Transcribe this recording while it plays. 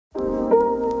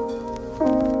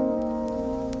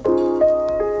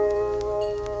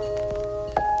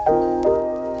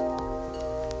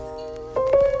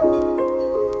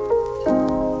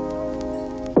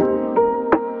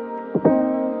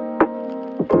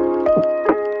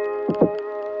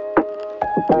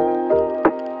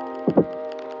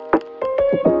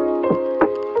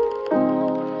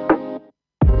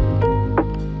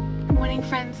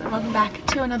Friends, and welcome back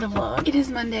to another vlog. It is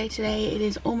Monday today. It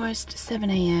is almost 7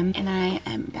 AM and I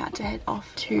am about to head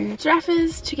off to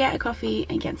Raffles to get a coffee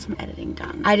and get some editing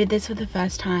done. I did this for the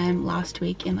first time last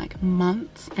week in like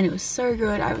months and it was so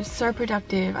good. I was so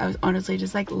productive. I was honestly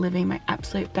just like living my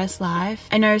absolute best life.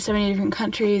 I know so many different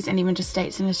countries and even just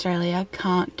states in Australia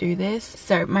can't do this,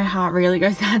 so my heart really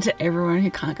goes out to everyone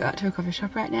who can't go out to a coffee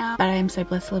shop right now. But I am so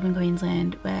blessed to live in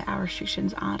Queensland where our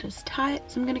restrictions aren't as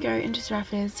tight. So I'm gonna go into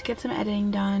Raffles to get some editing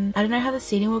done. I don't know how the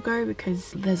seating will go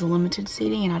because there's a limited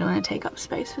seating and I don't want to take up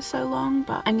space for so long,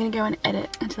 but I'm gonna go and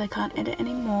edit until I can't edit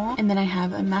anymore. And then I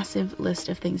have a massive list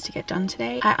of things to get done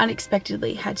today. I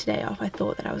unexpectedly had today off. I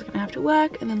thought that I was gonna have to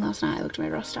work, and then last night I looked at my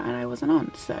roster and I wasn't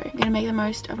on, so I'm gonna make the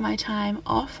most of my time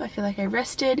off. I feel like I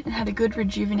rested and had a good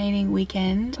rejuvenating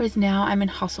weekend, whereas now I'm in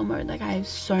hustle mode. Like I have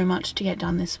so much to get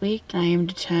done this week and I am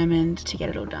determined to get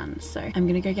it all done. So I'm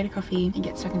gonna go get a coffee and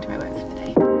get stuck into my work for the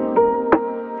day.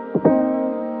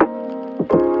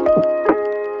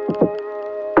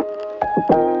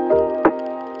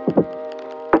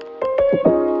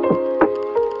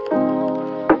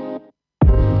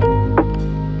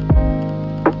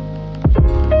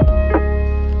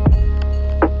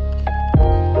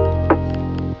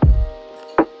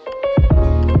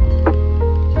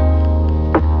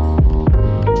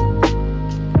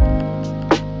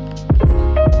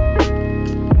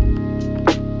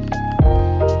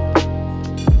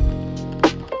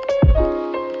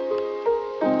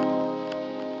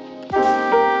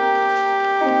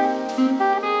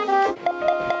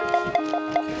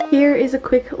 Here is a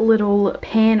quick little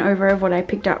pan over of what I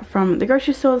picked up from the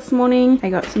grocery store this morning. I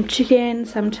got some chicken,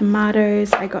 some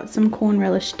tomatoes, I got some corn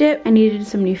relish dip. I needed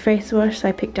some new face wash, so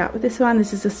I picked up this one.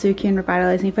 This is a Sukin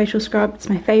Revitalizing Facial Scrub. It's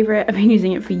my favorite. I've been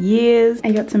using it for years.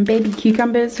 I got some baby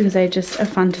cucumbers because they're just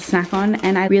fun to snack on,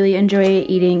 and I really enjoy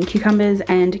eating cucumbers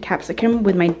and capsicum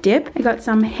with my dip. I got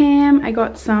some ham, I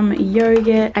got some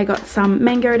yogurt, I got some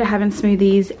mango to have in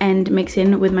smoothies and mix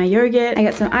in with my yogurt. I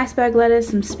got some iceberg lettuce,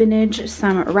 some spinach,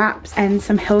 some wraps, and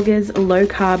some Helga's low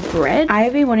carb bread. I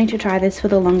have been wanting to try this for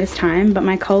the longest time, but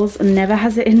my Coles never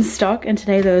has it in stock, and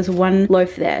today there was one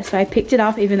loaf there, so I picked it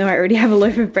up even though I already have a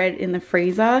loaf of bread in the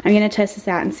freezer. I'm gonna test this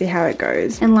out and see how it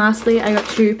goes. And lastly, I got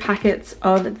 2 packets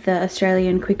of the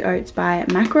Australian Quick Oats by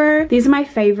Macro. These are my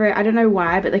favorite. I don't know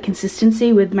why, but the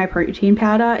consistency with my protein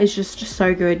powder is just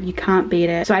so good. You can't beat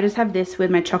it. So I just have this with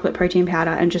my chocolate protein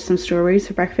powder and just some strawberries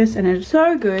for breakfast, and it's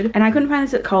so good. And I couldn't find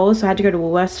this at Coles, so I had to go to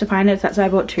Woolworths to find it, so that's why I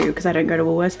bought 2, because I don't go to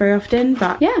Woolworths very often.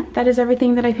 But yeah, that is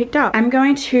everything that I picked up. I'm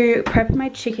going to prep my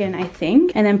chicken, I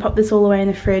think, and then pop this all away in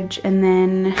the fridge and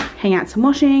then hang out some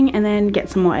washing and then get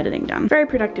some more editing done. Very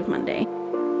productive Monday.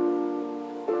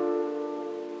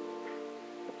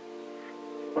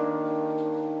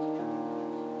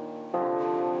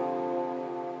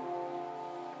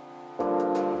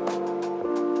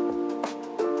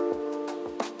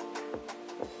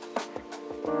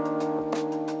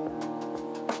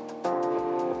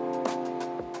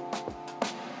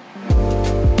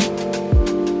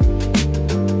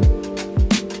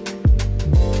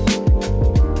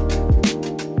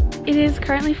 It is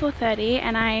currently 4:30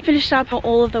 and I finished up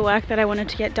all of the work that I wanted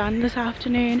to get done this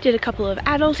afternoon. Did a couple of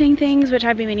adulting things which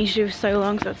I've been meaning to do for so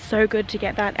long, so it's so good to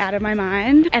get that out of my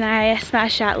mind. And I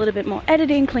smashed out a little bit more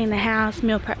editing, cleaned the house,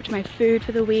 meal prepped my food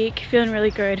for the week. Feeling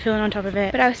really good, feeling on top of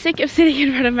it. But I was sick of sitting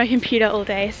in front of my computer all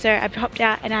day, so I've hopped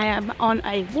out and I am on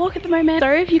a walk at the moment.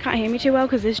 Sorry if you can't hear me too well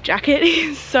because this jacket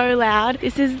is so loud.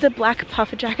 This is the black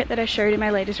puffer jacket that I showed in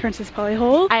my latest Princess Polly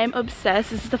haul. I am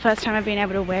obsessed. This is the first time I've been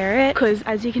able to wear it because,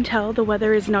 as you can tell, the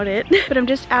weather is not it. But I'm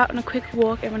just out on a quick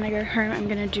walk, and when I go home I'm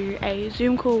gonna do a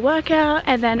Zoom call workout,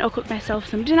 and then I'll cook myself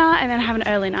some dinner and then have an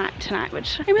early night tonight,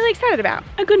 which I'm really excited about.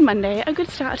 A good Monday, a good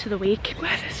start to the week.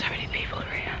 Why there's so many people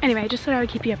around. Anyway, just thought I would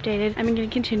keep you updated. I'm gonna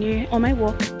continue on my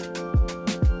walk.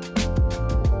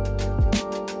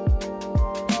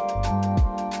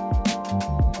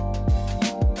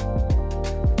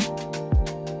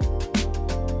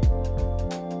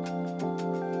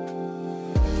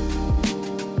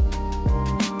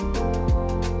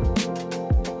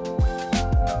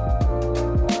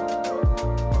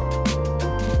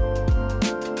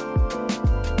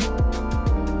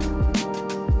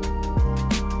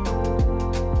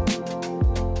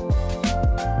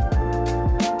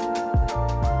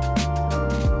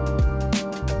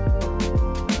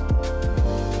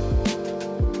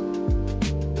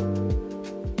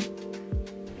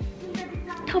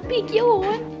 How big you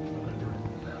want?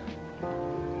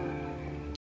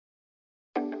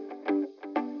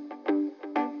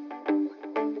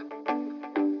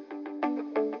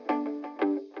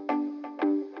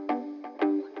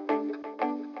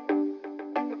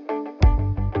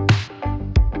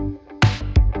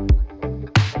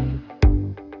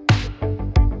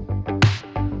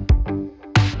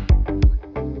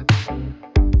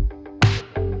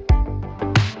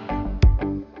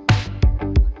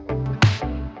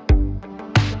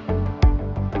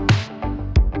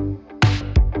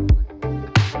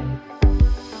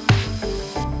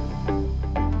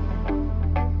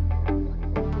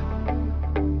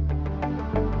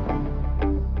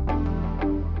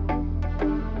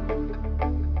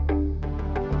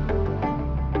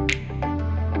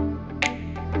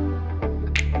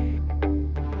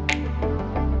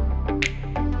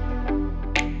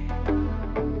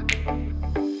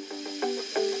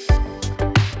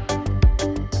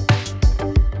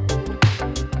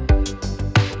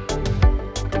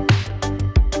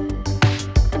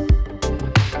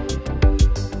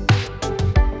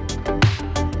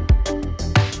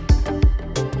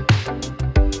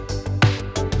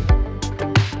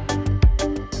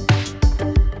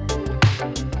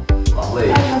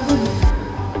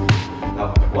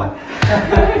 one.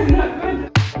 It's not good.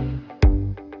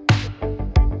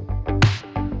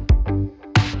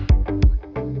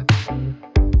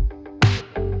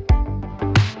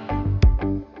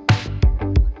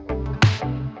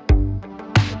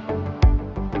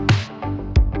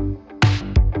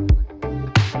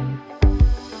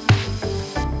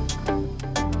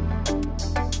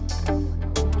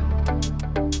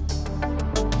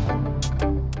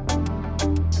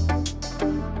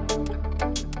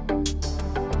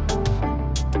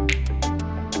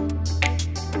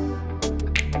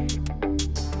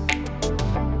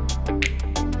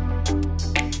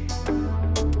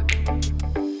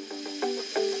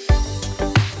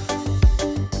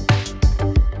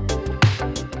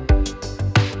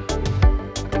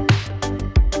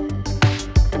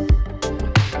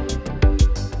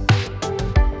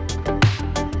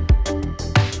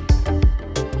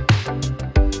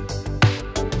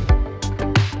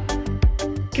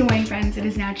 Good morning friends, it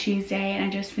is now Tuesday and I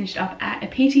just finished up at a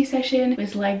PT session. It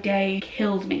was leg day,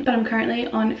 killed me. But I'm currently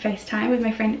on FaceTime with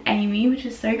my friend Amy, which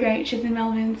is so great. She's in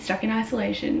Melbourne, stuck in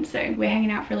isolation, so we're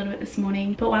hanging out for a little bit this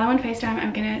morning. But while I'm on FaceTime,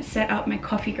 I'm gonna set up my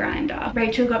coffee grinder.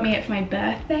 Rachel got me it for my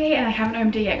birthday and I haven't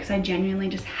opened it yet because I genuinely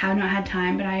just have not had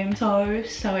time, but I am so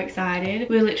excited.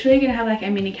 We're literally gonna have like a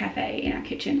mini cafe in our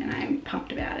kitchen and I'm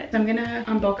pumped about it. So I'm gonna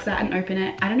unbox that and open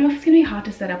it. I don't know if it's gonna be hard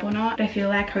to set up or not, but I feel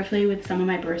like hopefully with some of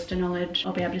my barista knowledge,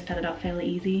 I'll be able to set it up fairly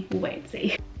easy. We'll wait and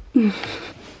see. I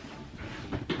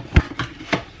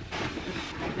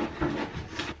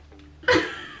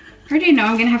already know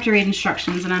I'm gonna have to read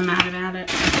instructions and I'm mad about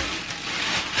it.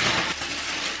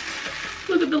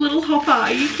 Look at the little hopper,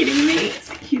 are you kidding me? It's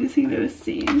the cutest thing I've ever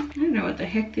seen. I don't know what the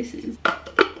heck this is.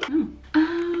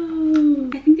 Oh,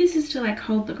 I think this is to like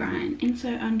hold the grind.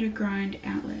 Insert under grind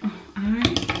outlet. Oh,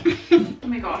 oh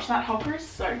my gosh, that hopper is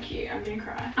so cute. I'm gonna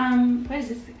cry. Where's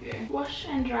this to go? Wash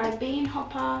and dry bean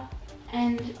hopper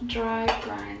and dry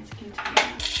grinds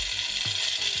container.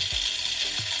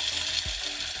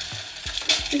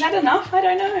 Is that enough? I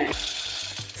don't know.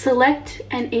 Select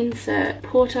and insert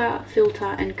porter, filter,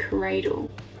 and cradle.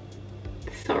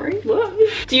 Sorry, what?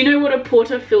 Do you know what a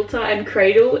porter, filter, and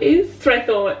cradle is? That's what I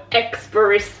thought.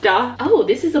 Ex-barista. Oh,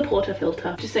 this is a porter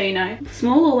filter, just so you know.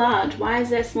 Small or large? Why is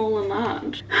there small and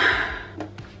large? I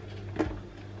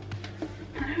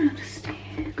don't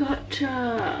understand.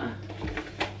 Gotcha.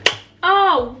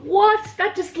 Oh, what?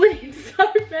 That just lit in so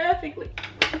perfectly.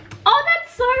 Oh,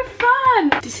 that's so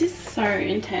fun. This is so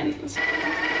intense.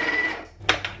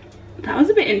 That was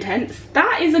a bit intense.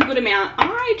 That is a good amount.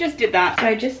 I just did that. So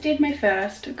I just did my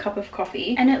first cup of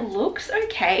coffee and it looks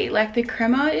okay. Like the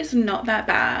crema is not that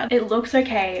bad. It looks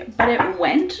okay, but it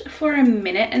went for 1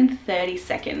 minute and 30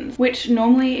 seconds, which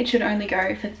normally it should only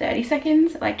go for 30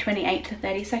 seconds, like 28 to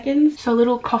 30 seconds. So a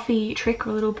little coffee trick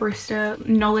or a little barista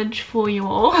knowledge for you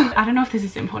all. I don't know if this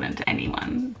is important to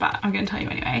anyone, but I'm gonna tell you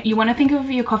anyway. You wanna think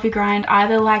of your coffee grind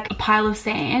either like a pile of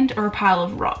sand or a pile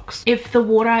of rocks. If the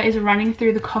water is running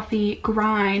through the coffee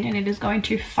grind and it is going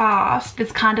too fast,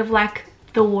 it's kind of like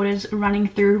the water's running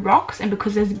through rocks, and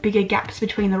because there's bigger gaps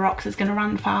between the rocks, it's going to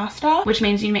run faster, which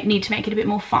means you need to make it a bit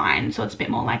more fine, so it's a bit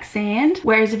more like sand.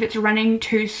 Whereas if it's running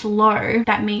too slow,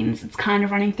 that means it's kind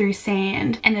of running through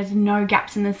sand and there's no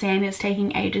gaps in the sand. It's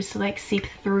taking ages to like seep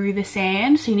through the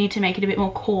sand, so you need to make it a bit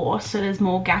more coarse so there's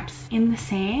more gaps in the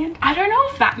sand. I don't know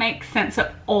if that makes sense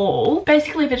at all.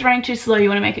 Basically, if it's running too slow, you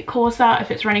want to make it coarser.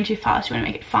 If it's running too fast, you want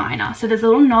to make it finer. So there's a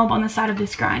little knob on the side of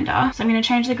this grinder, so I'm going to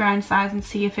change the grind size and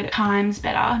see if it times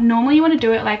better. Normally you want to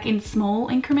do it like in small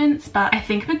increments, but I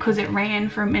think because it ran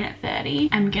for 1 minute 30,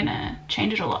 I'm gonna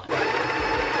change it a lot.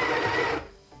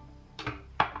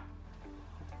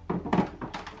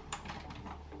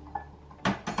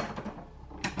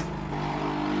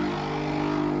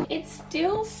 It's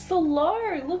still slow.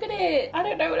 Look at it. I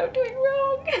don't know what I'm doing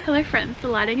wrong. Hello friends, the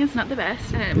lighting is not the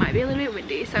best and it might be a little bit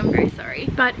windy, so I'm very sorry.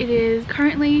 But it is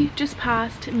currently just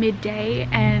past midday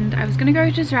and I was gonna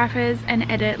go to Zaraffa's and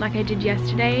edit like I did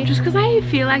yesterday, just because I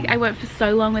feel like I went for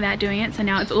so long without doing it, so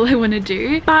now it's all I want to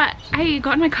do. But I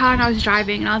got in my car and I was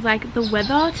driving and I was like, the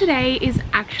weather today is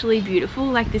actually beautiful.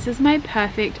 Like this is my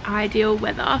perfect ideal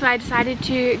weather. So I decided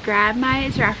to grab my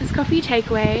Zaraffa's coffee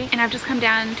takeaway and I've just come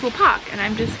down to a park and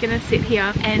I'm just gonna sit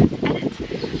here and edit.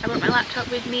 I brought my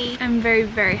laptop with me. I'm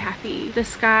very happy. The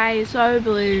sky is so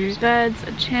blue. Birds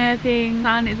are chirping.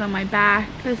 Sun is on my back.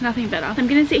 There's nothing better. So I'm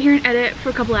gonna sit here and edit for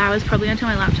a couple hours, probably until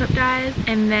my laptop dies,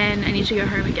 and then I need to go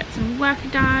home and get some work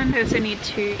done. I also need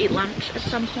to eat lunch at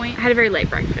some point. I had a very late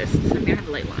breakfast, so I'm gonna have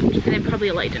a late lunch and then probably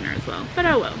a late dinner as well. But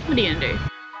oh well, what are you gonna do?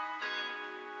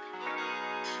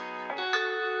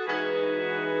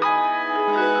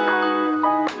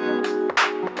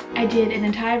 I did an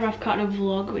entire rough cut of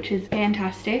vlog, which is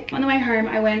fantastic. On the way home,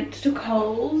 I went to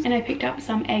Coles and I picked up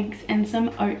some eggs and some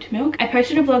oat milk. I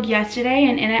posted a vlog yesterday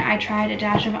and in it I tried a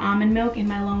dash of almond milk in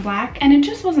my long black and it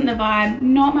just wasn't the vibe,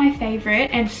 not my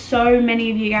favorite, and so many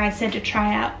of you guys said to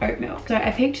try out oat milk. So I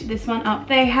picked this one up.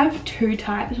 They have two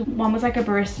types. One was like a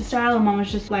barista style and one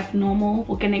was just like normal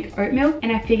organic oat milk,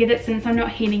 and I figured that since I'm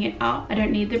not heating it up, I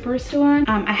don't need the barista one.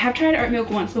 I have tried oat milk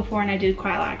once before and I did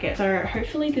quite like it, so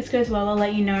hopefully this goes well. I'll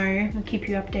let you know. I'll keep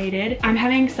you updated. I'm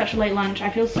having such a late lunch. I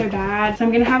feel so bad, so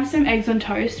I'm gonna have some eggs on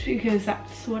toast because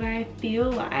that's what I feel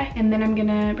like, and then I'm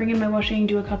gonna bring in my washing,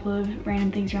 do a couple of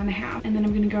random things around the house, and then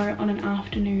I'm gonna go on an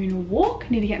afternoon walk.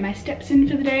 Need to get my steps in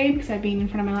for the day because I've been in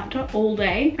front of my laptop all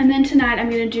day, and then tonight I'm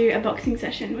gonna do a boxing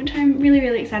session, which I'm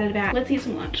really excited about. Let's eat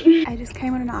some lunch. I just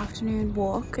came on an afternoon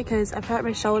walk because I've hurt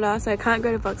my shoulder, so I can't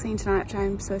go to boxing tonight, which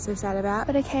I'm so sad about.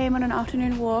 But I came on an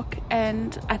afternoon walk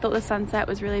and I thought the sunset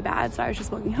was really bad, so I was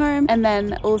just walking home, and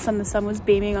then all of a sudden the sun was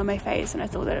beaming on my face and I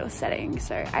thought that it was setting,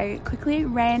 so I quickly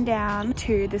ran down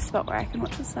to the spot where I can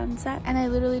watch the sunset, and I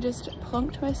literally just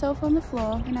plonked myself on the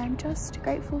floor, and I'm just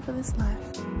grateful for this life.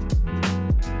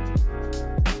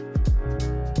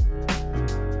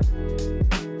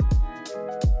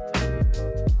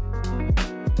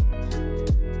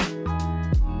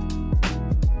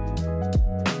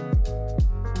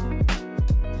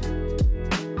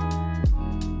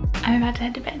 I'm about to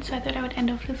head to bed, so I thought I would end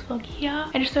off this vlog here.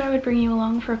 I just thought I would bring you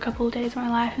along for a couple of days of my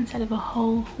life instead of a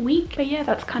whole week. But yeah,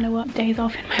 that's kind of what days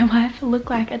off in my life look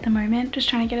like at the moment. Just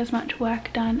trying to get as much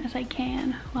work done as I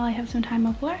can while I have some time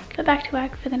off work. But back to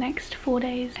work for the next 4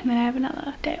 days, and then I have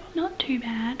another day off. Not too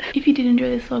bad. If you did enjoy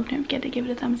this vlog, don't forget to give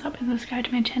it a thumbs up and subscribe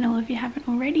to my channel if you haven't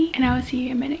already. And I will see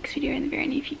you in my next video in the very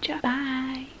near future.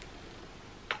 Bye!